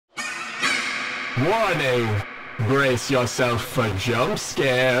Warning! Brace yourself for jump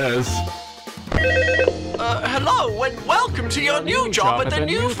scares. Hello and welcome to your new job at the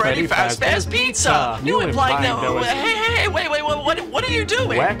new Freddy Fazbear's Pizza. You implying that... Hey, wait, what are you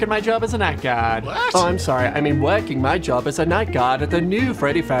doing? Working my job as a night guard. What? Oh, I'm sorry. I mean working my job as a night guard at the new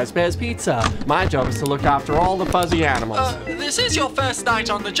Freddy Fazbear's Pizza. My job is to look after all the fuzzy animals. This is your first night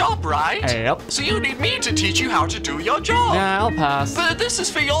on the job, right? Yep. So you need me to teach you how to do your job. Nah, I'll pass. But this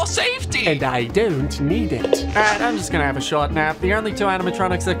is for your safety. And I don't need it. Alright, I'm just gonna have a short nap. The only two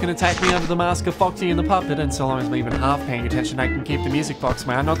animatronics that can attack me under the mask are Foxy and the puppet, and so long as I'm even half paying attention, I can keep the music box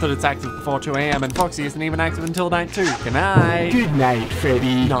man. Not that it's active before 2 AM, and Foxy isn't even active until night 2. Good night. Good night,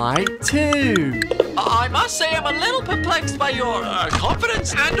 Freddy. Night 2. I must say I'm a little perplexed by your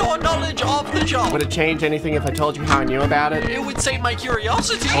confidence and/or knowledge of the job. Would it change anything if I told you how I knew about it? It would save my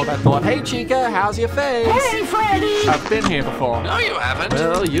curiosity. Hold that thought. Hey, Chica, how's your face? Hey, Freddy! I've been here before. No, you haven't.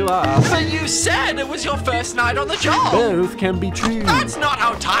 Well, you are. But you said it was your first night on the job. Both can be true. That's not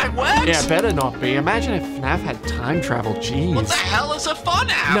how time works. Yeah, better not be. Imagine if FNAF had time travel. Jeez. What the hell is a fun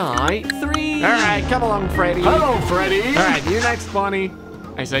app? Night 3. Alright, come along, Freddy. Hello, Freddy! Alright, you next, Bunny.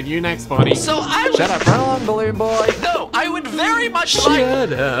 I said you next, Bunny. So I would... Shut up, run along, balloon boy. No, I would very much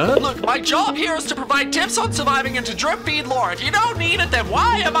Shut up. Look, my job here is to provide tips on surviving into drip feed lore. If you don't need it, then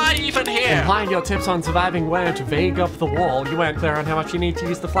why am I even here? Implying your tips on surviving weren't vague up the wall. You weren't clear on how much you need to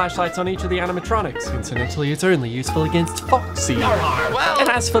use the flashlights on each of the animatronics. Incidentally, it's only useful against Foxy. Well... And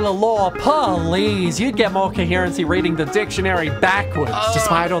as for the lore, please, you'd get more coherency reading the dictionary backwards.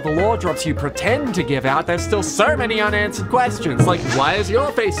 Despite all the lore drops you pretend to give out, there's still so many unanswered questions. Like, why is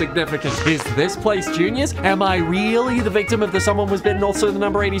your face significant? Is this place Junior's? Am I really the victim of the someone was bitten, also the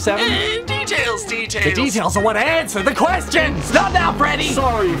number 87? Details. The details are what answer the questions! Not now, Freddy!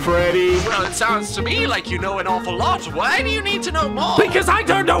 Sorry, Freddy. Well, it sounds to me like you know an awful lot. Why do you need to know more? Because I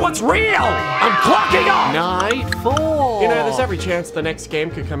don't know what's real! I'm clocking off! Night 4. You know, there's every chance the next game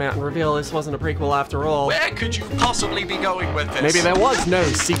could come out and reveal this wasn't a prequel after all. Where could you possibly be going with this? Maybe there was no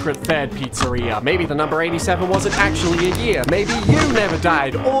secret third pizzeria. Maybe the number 87 wasn't actually a year. Maybe you never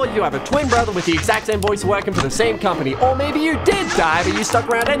died. Or you have a twin brother with the exact same voice working for the same company. Or maybe you did die, but you stuck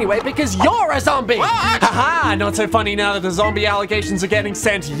around anyway because you're a zombie! What? Haha, not so funny now that the zombie allegations are getting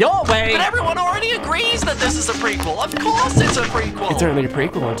sent your way! But everyone already agrees that this is a prequel. Of course it's a prequel. It's only a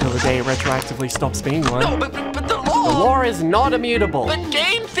prequel until the day it retroactively stops being one. No, but the lore... The lore is not immutable. But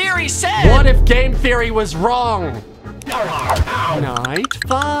game theory said... What if game theory was wrong? Night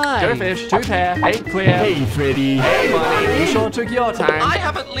 5. Go fish, 2 pair, 8 clear. Hey, Freddy. Hey, buddy, you sure took your time. I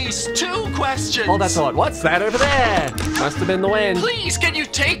have at least 2 questions. Hold that thought. What's that over there? Must have been the wind. Please, can you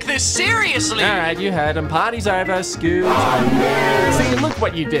take this seriously? Alright, you heard him. Party's over. Scoot. See, look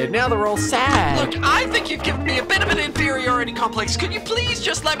what you did. Now they're all sad. Look, I think you've given me a bit of an inferiority complex. Could you please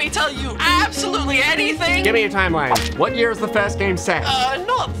just let me tell you absolutely anything? Give me your timeline. What year is the first game set?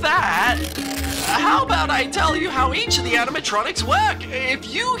 Not that. How about I tell you how each of the animatronics work?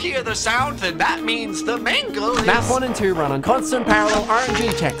 If you hear the sound, then that means the mangle is... Map 1 and 2 run on constant parallel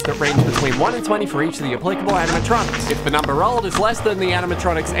RNG checks that range between 1 and 20 for each of the applicable animatronics. If the number rolled is less than the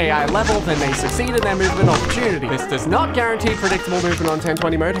animatronics AI level, then they succeed in their movement opportunity. This does not guarantee predictable movement on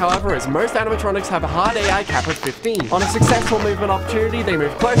 1020 mode, however, as most animatronics have a hard AI cap of 15. On a successful movement opportunity, they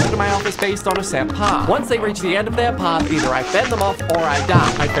move closer to my office based on a set path. Once they reach the end of their path, either I fend them off or I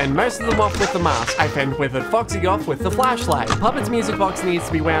die. I fend most of them off with the mask. I fend Withered Foxy off with the flashlight. Puppet's music box needs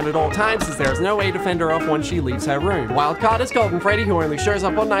to be wound at all times as there is no way to fend her off once she leaves her room. Wildcard is Golden Freddy, who only shows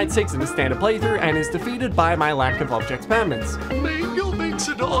up on night 6 in a standard playthrough and is defeated by my lack of object permanence. Mangle makes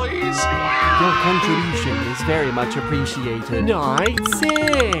a noise. Your contribution is very much appreciated. Night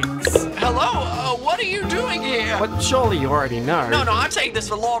 6. Hello, what are you doing here? But surely you already know. No, I'm saying this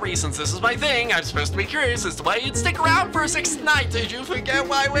for lore reasons. This is my thing. I'm supposed to be curious as to why you'd stick around for a 6th night. Did you forget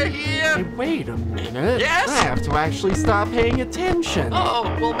why we're here? Hey, wait a minute. Yes? I have to actually start paying attention. Oh,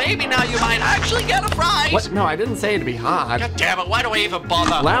 well maybe now you might actually get a prize. What? No, I didn't say it'd be hard. God damn it, why do I even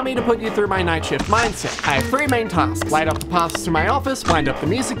bother? Allow me to put you through my night shift mindset. I have 3 main tasks. Light up the paths to my office, wind up the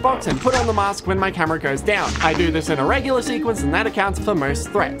music box, and put on the mask when my camera goes down. I do this in a regular sequence, and that accounts for most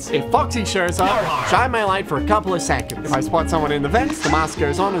threats. If Foxy shows up, shine my light for a couple of seconds. If I spot someone in the vents, the mask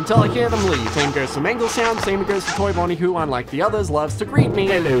goes on until I hear them leave. Same goes for Mangle Sound, same goes for Toy Bonnie, who, unlike the others, loves to greet me.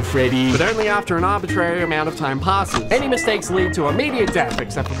 Hello, Freddy. But only after an arbitrary amount of time passes. Any mistakes lead to immediate death,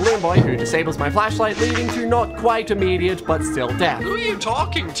 except for Balloon Boy, who disables my flashlight, leading to not quite immediate, but still death. Who are you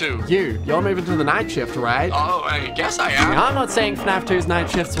talking to? You're moving to the night shift, right? Oh, I guess I am. Now, I'm not saying FNAF 2's night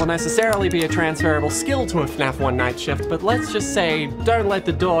shifts will necessarily be a transferable skill to a FNAF 1 night shift, but let's just say, don't let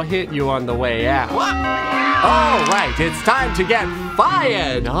the door hit you on the way out. What? All right, it's time to get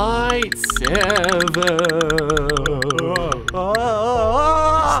fire. Night 7.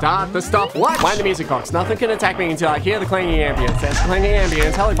 Start the stop. What? Wind the music box. Nothing can attack me until I hear the clanging ambience. There's clanging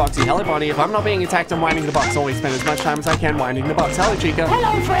ambience. Hello, Foxy. Hello, Bonnie. If I'm not being attacked, I'm winding the box. Always spend as much time as I can winding the box. Hello, Chica.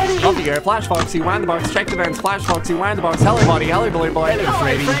 Hello, Freddy. Off you go. Flash Foxy. Wind the box. Check the vents. Flash Foxy. Wind the box. Hello, Bonnie. Hello, Blue Boy. Hello,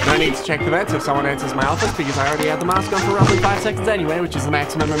 Freddy. No need to check the vents if someone enters my office because I already had the mask on for roughly 5 seconds anyway, which is the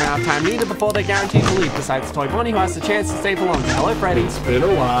maximum amount of time needed before they're guaranteed to leave, besides Toy Bonnie, who has the chance to stay for longer. Hello, Freddy. It's been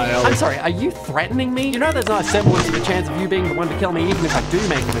a while. I'm sorry, are you threatening me? You know there's not a semblance of a chance of you being the one to kill me even if I do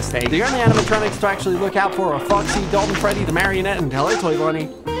make a mistake. The only animatronics to actually look out for are Foxy, Dalton, Freddy, the Marionette, and hello, Toy Bonnie.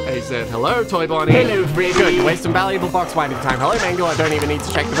 I said, hello, Toy Bonnie. Hello, Freddy. Good, you waste some valuable box winding time. Hello, Mango, I don't even need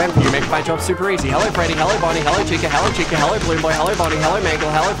to check the vent for you. Make my job super easy. Hello, Freddy. Hello, Bonnie. Hello, Chica. Hello, Blue Boy. Hello, Bonnie. Hello, Mango.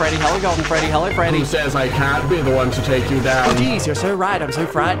 Hello, Freddy. Hello, Golden Freddy. Hello, Freddy. Who says I can't be the one to take you down? Oh, geez, you're so right. I'm so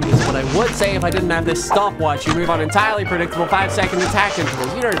frightened. Is what I would say if I didn't have this stopwatch. You move on entirely predictable 5-second attack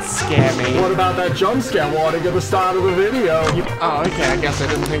intervals. You don't scare me. What about that jump scare warning at the start of the video? Oh, okay. I guess I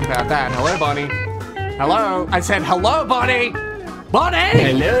didn't think about that. Hello, Bonnie. Hello. I said hello, Bonnie. Bonnie!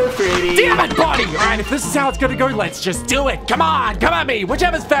 Hello, Freddy. Damn it, Bonnie! Alright, if this is how it's gonna go, let's just do it! Come on! Come at me!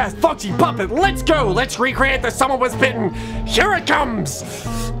 Whichever's fast! Foxy, Puppet, let's go! Let's recreate the someone was bitten! Here it comes!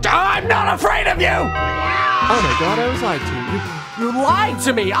 I'm not afraid of you! Oh my god, I was lied to. You lied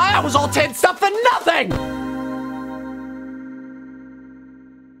to me! I was all tensed up for nothing!